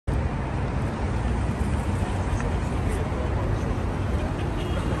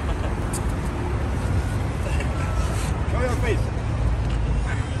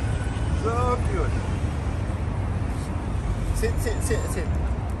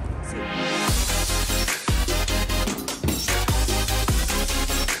Sit.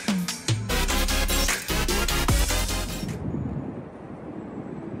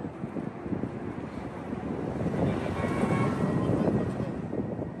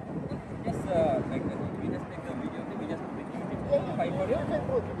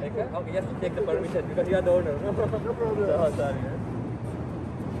 Okay, just take the permission because you are the owner. No problem. Oh, sorry.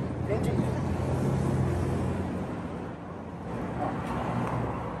 Kenji.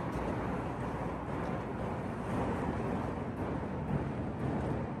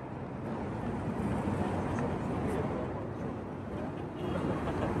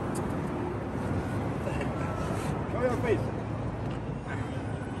 Show your face.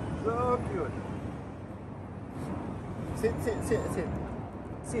 So cute. Sit. Sit.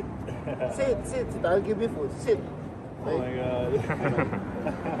 Sit. I'll give you food. Sit. Oh my god.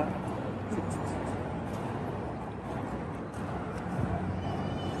 Sit.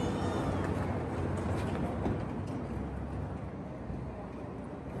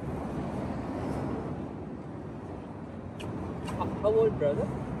 How old, brother?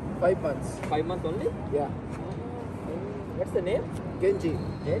 5 months. 5 months only? Yeah. What's the name? Kenji.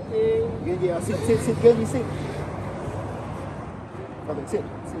 Kenji. Sit. Kenji, sit. Okay, sit.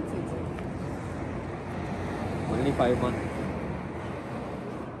 Only 5 months.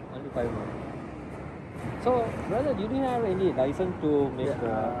 Only 5 months. So, brother, do you have any license to make?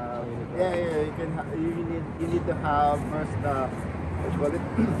 Yeah. You can. You need to have first. What you call it?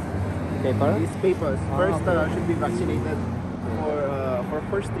 Paper. These papers. First, okay. should be vaccinated for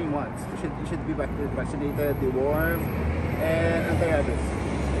first 3 months. You should be vaccinated, dewormed, and anti-rabies.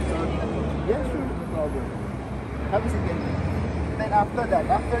 So yeah, sure, no problem. Have a seat, Kenji. Then after that,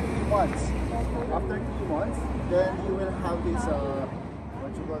 after 3 months, then you will have this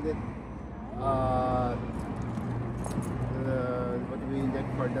what you call it? What do we inject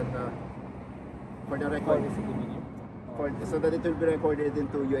for that? For the record. So that it will be recorded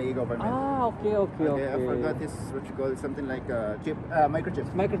into UAE government. Okay. I forgot this, what you call it, something like chip, microchip.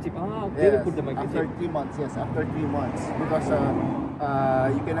 Microchip. Okay. Yes, They put the microchip. after 3 months, yes, after 3 months. Because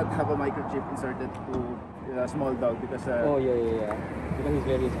you cannot have a microchip inserted to a small dog because... yeah. Because it's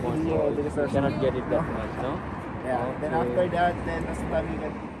very small, so you cannot get it that much, no? Yeah, okay. Then after that, then as time you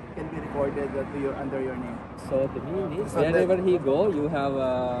can be recorded under your name. So the meaning is, So wherever he go, you have...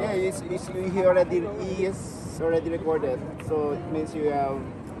 Yeah, he is already recorded. So it means you have...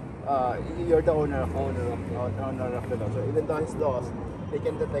 you're the owner of the dog. So even though he's lost, they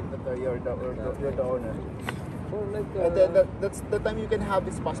can detect that you're the owner. So like, And then that's the time you can have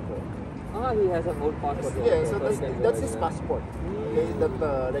his passport. he has an old passport. Yeah, so he can that's go his in, passport. Okay, that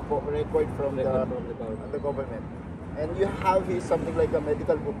record from the government. And you have his something like a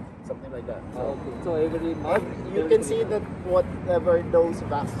medical book, something like that. So, So every month you can see that whatever those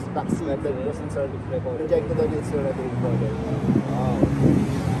vaccine that was injected on it's already recorded. Wow.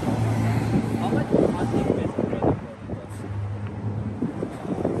 How much monthly expense, brother?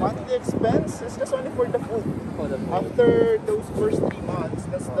 Monthly expense is just only for the food. For the food. After those first 3 months,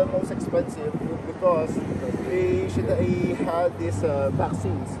 that's the most expensive because he had these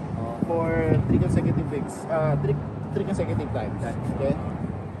vaccines for 3 consecutive weeks, 3 consecutive times. Okay,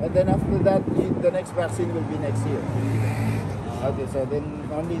 and then after that, the next vaccine will be next year. Okay, so then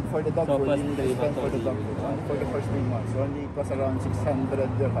only for the dog food, you need to spend for the dog food. Only for the first 3 months, only cost around 600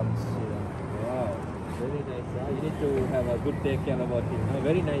 dirhams. Wow, very nice. You need to have a good take care about him.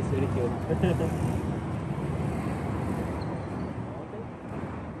 Very nice, very cute.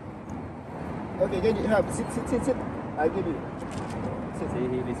 Okay, can you have sit. I'll give you. Sit. See,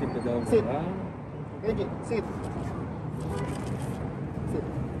 he listened to the owner. Sit. Kenji, sit.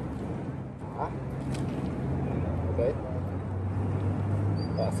 Okay.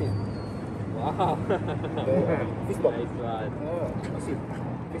 Sit. Wow. Okay. Fist bump.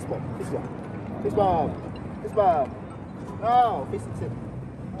 Nice one. Sit. Fist bump. No,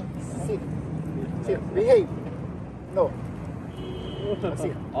 sit. Behave. No.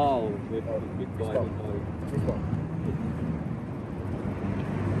 Sit. Oh, good boy. Fist bump.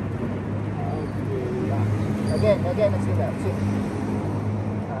 Okay. Again, sit down. Sit.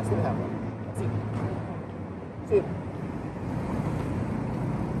 Sit down. Sit.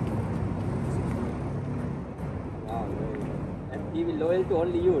 Wow, and he will loyal to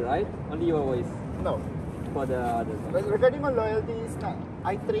only you, right? Only your voice No. for the others. But regarding on loyalty, is not.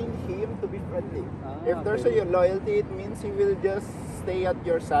 I train him to be friendly. If there's a loyalty, it means he will just stay at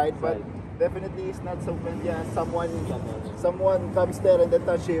your side. But definitely, it's not so friendly. Someone comes there and then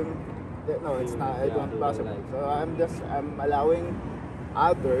touch him. No, it's not. It's not possible. So I'm allowing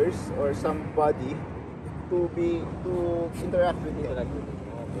others or somebody to interact with him.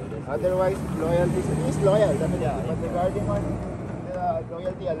 Otherwise, loyalty is loyal, definitely. Yeah, But regarding on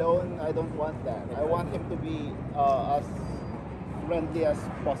loyalty alone, I don't want that. I want him to be as friendly as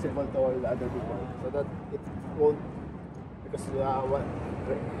possible to all other people, so that it won't. Because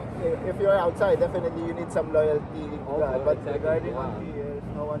if you're outside, definitely you need some loyalty. But exactly, regarding yeah. on here,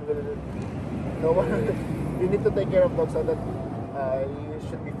 no one. You need to take care of dogs so that you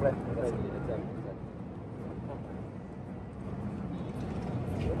should be friendly. That's it. Exactly.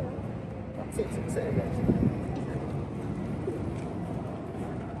 That's it, guys.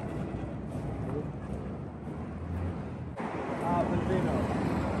 Filipino.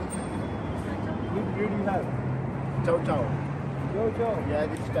 Which breed you have? Chow Chow. Chow. Yeah,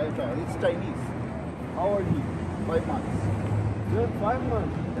 this is Chow Chow. It's Chinese. How old is he? 5 months. Just 5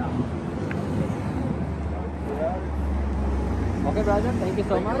 months. Yeah. Yeah. Okay, brother. Thank you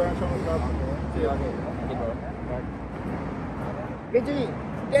so Thank much. you very much, bro. See you again. Okay, bro.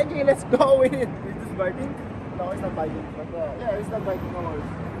 Kenji, let's go with it. Is this biting? No, it's not biting. But yeah, it's not biting no more.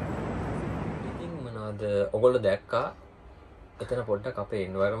 ඉතින් මොනවද ඔයගොල්ලෝ දැක්කා එතන පොඩ්ඩක් අපේ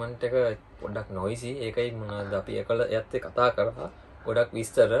environment එක පොඩ්ඩක් නොයිසි ඒකයි මොනවද අපි එකල එයත් කතා කරා ගොඩක්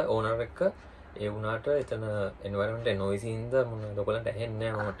විස්තර ඕනර් එක්ක ඒ වුණාට එතන එන්වයරන්මන්ට් එක නොයිසි හින්දා මොනවද ඔයගොල්ලන්ට ඇහෙන්නේ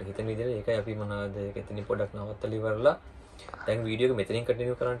නැහැ මට හිතෙන විදිහට ඒකයි අපි මොනවද ඒක එතනින් පොඩ්ඩක් නවත්තලා ඉවරලා දැන් වීඩියෝ එක මෙතනින්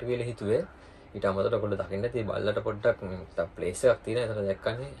කන්ටිනියු කරන්න කියලා හිතුවේ ඊට අමතරව ඔයගොල්ලෝ දකින්න ඇති බල්ලට පොඩ්ඩක් ප්ලේස් එකක් තියෙනවා එතන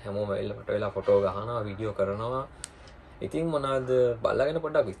දැක්කන්නේ හැමෝම වෙලා ෆොටෝ ගහනවා වීඩියෝ කරනවා ඉතින් මොනවද බල්ලා ගැන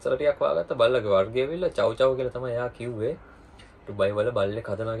පොඩ්ඩක් විස්තර ටිකක් හොයාගත්තා බල්ලගේ වර්ගය ඇවිල්ලා චව් චව් කියලා තමයි එයා කිව්වේ ඩුබයි වල බල්ලෙක්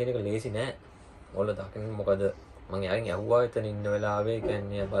හදනවා කියන එක ලේසි නෑ ඔයාලා දකින්න මොකද මම එයාගෙන් ඇහුවා එතන ඉන්න වෙලාවේ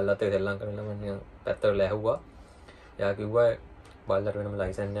කියන්නේ බල්ලත් එක්ක දෙල්ලම් කරලා මම පැත්තවල ඇහුවා එයා කිව්වා බල්ලට වෙනම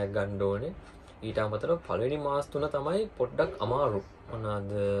ලයිසන් එකක් ගන්න ඕනේ ඊට අමතරව පළවෙනි මාස තුන තමයි පොඩ්ඩක් අමාරු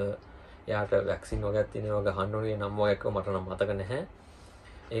මොනවද එයාට වැක්සින් වගේක් තියෙනවා ගහන්න ඕනේ නම් වගේක මට නම් මතක නැහැ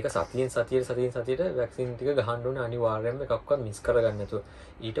ඒක සතියෙන් සතියට වැක්සින් ටික ගහන්න ඕනේ අනිවාර්යයෙන්ම එකක්වත් මිස් කරගන්න නැතුව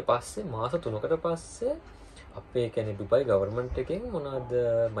ඊට පස්සේ මාස 3කට පස්සේ අපේ කියන්නේ ඩුබයි ගවර්න්මන්ට් එකෙන් මොනවද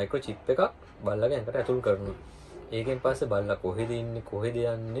මයික්‍රෝ චිප් එකක් බල්ලගේ ඇඟට ඇතුල් කරනවා ඒකෙන් පස්සේ බල්ලා කොහෙද ඉන්නේ කොහෙද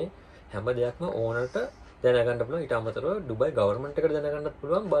යන්නේ හැම දෙයක්ම ඕනර්ට දැනගන්න පුළුවන් ඊට අමතරව ඩුබයි ගවර්න්මන්ට් එකට දැනගන්නත්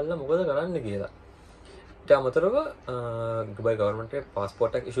පුළුවන් බල්ලා මොකද කරන්න කියලා ඊට අමතරව ඩුබයි ගවර්න්මන්ට් එකේ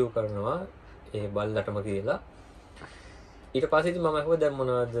પાස්පෝර්ට් එකක් ඉෂුව කරනවා ඒ බල්ලටම කියලා ඊට පස්සේ ඉතින් මම අහුවා දැන්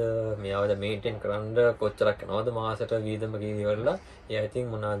මොනවද මෙයාව මේන්ටේන් කරන්න කොච්චරක් යනවද මාසෙට වීදම ඉවරලා එයා ඉතින්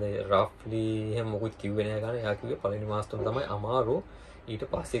මොනවද රෆ්ලි එහෙම මොකුත් කිව්වේ නෑ ගන්න එයා කිව්වේ පළවෙනි මාස තුන තමයි අමාරු ඊට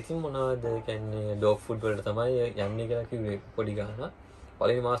පස්සේ ඉතින් මොනවද කියන්නේ ඩොග් ෆුඩ් වලට තමයි යන්නේ කියලා කිව්වේ පොඩි ගානක්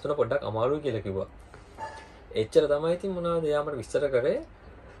පළවෙනි මාස තුන පොඩ්ඩක් අමාරුයි කියලා කිව්වා එච්චර තමයි ඉතින් මොනවද එයා මට විස්තර කරේ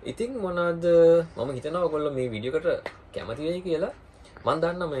ඉතින් මොනවද මම හිතනවා ඔයගොල්ලෝ මේ වීඩියෝ එකට කැමති වෙයි කියලා මම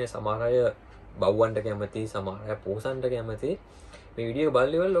දන්නා මේ සමහර අය බව්වන්ට කැමති සමහර අය පෝසන්ට කැමති මේ වීඩියෝ එක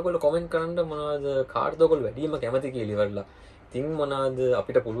බලලා ඉවරලා ඔයගොල්ලෝ කමෙන්ට් කරන්න මොනවද කාටද ඔයගොල්ලෝ වැඩිම කැමති කියලා ඉවරලා ඉතින් මොනවද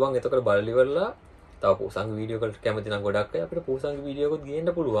අපිට පුළුවන් එතකොට බලලා ඉවරලා තව පෝසන්ගේ වීඩියෝ වලට කැමති නම් ගොඩක් අය අපිට පෝසන්ගේ වීඩියෝ එකත් ගේන්න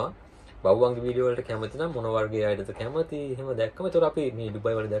පුළුවන් බව්වන්ගේ වීඩියෝ වලට කැමති නම් මොන වර්ගයේ අයද කැමති එහෙම දැක්කම එතකොට අපි මේ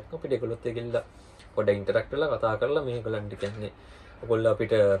ඩුබයි වල දැක්කම අපිට ඒගොල්ලොත් එක්ක ගිහලා පොඩ්ඩක් ඉන්ටරැක්ට් වෙලා කතා කරලා මේගොල්ලන්ට කියන්නේ ඔයගොල්ලෝ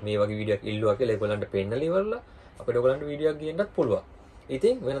අපිට මේ වගේ වීඩියෝ එකක් ඉල්ලුවා කියලා ඒගොල්ලන්ට පෙන්නලා ඉවරලා අපිට ඔයගොල්ලන්ට වීඩියෝ එකක් ගේන්නත් පුළුවන්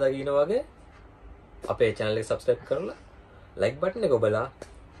ඉතින් වෙනදා කියන වගේ අපේ channel එක subscribe කරලා like button එක ඔබලා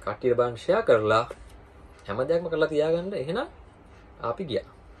කට්ටියට බලන්න share කරලා හැම දෙයක්ම කරලා තියාගන්න එහෙනම් අපි ගියා.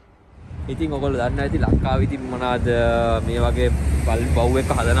 ඉතින් ඔයගොල්ලෝ දන්නවා ඉතින් ලංකාවේ ඉතින් මොනවාද මේ වගේ බව්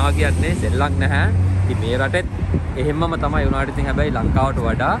එක හදනවා කියන්නේ සෙල්ලම් නැහැ. ඉතින් මේ රටෙත් එහෙම්මම තමයි උනාට ඉතින් හැබැයි ලංකාවට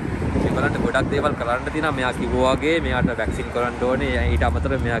වඩා ඒගොල්ලන්ට ගොඩක් දේවල් කරන්න තියෙනවා. මෙයා කිව්වා වගේ මෙයාට වැක්සින් කරන්න ඕනේ. ඊට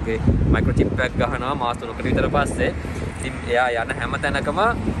අමතරව මෙයාගේ මයික්‍රෝ චිප් එකක් ගහනවා මාස 3කට විතර පස්සේ. ඉතින් එයා යන හැම තැනකම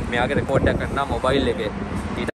මෙයාගේ රෙකෝඩ් එකක් කරනවා මොබයිල් එකේ.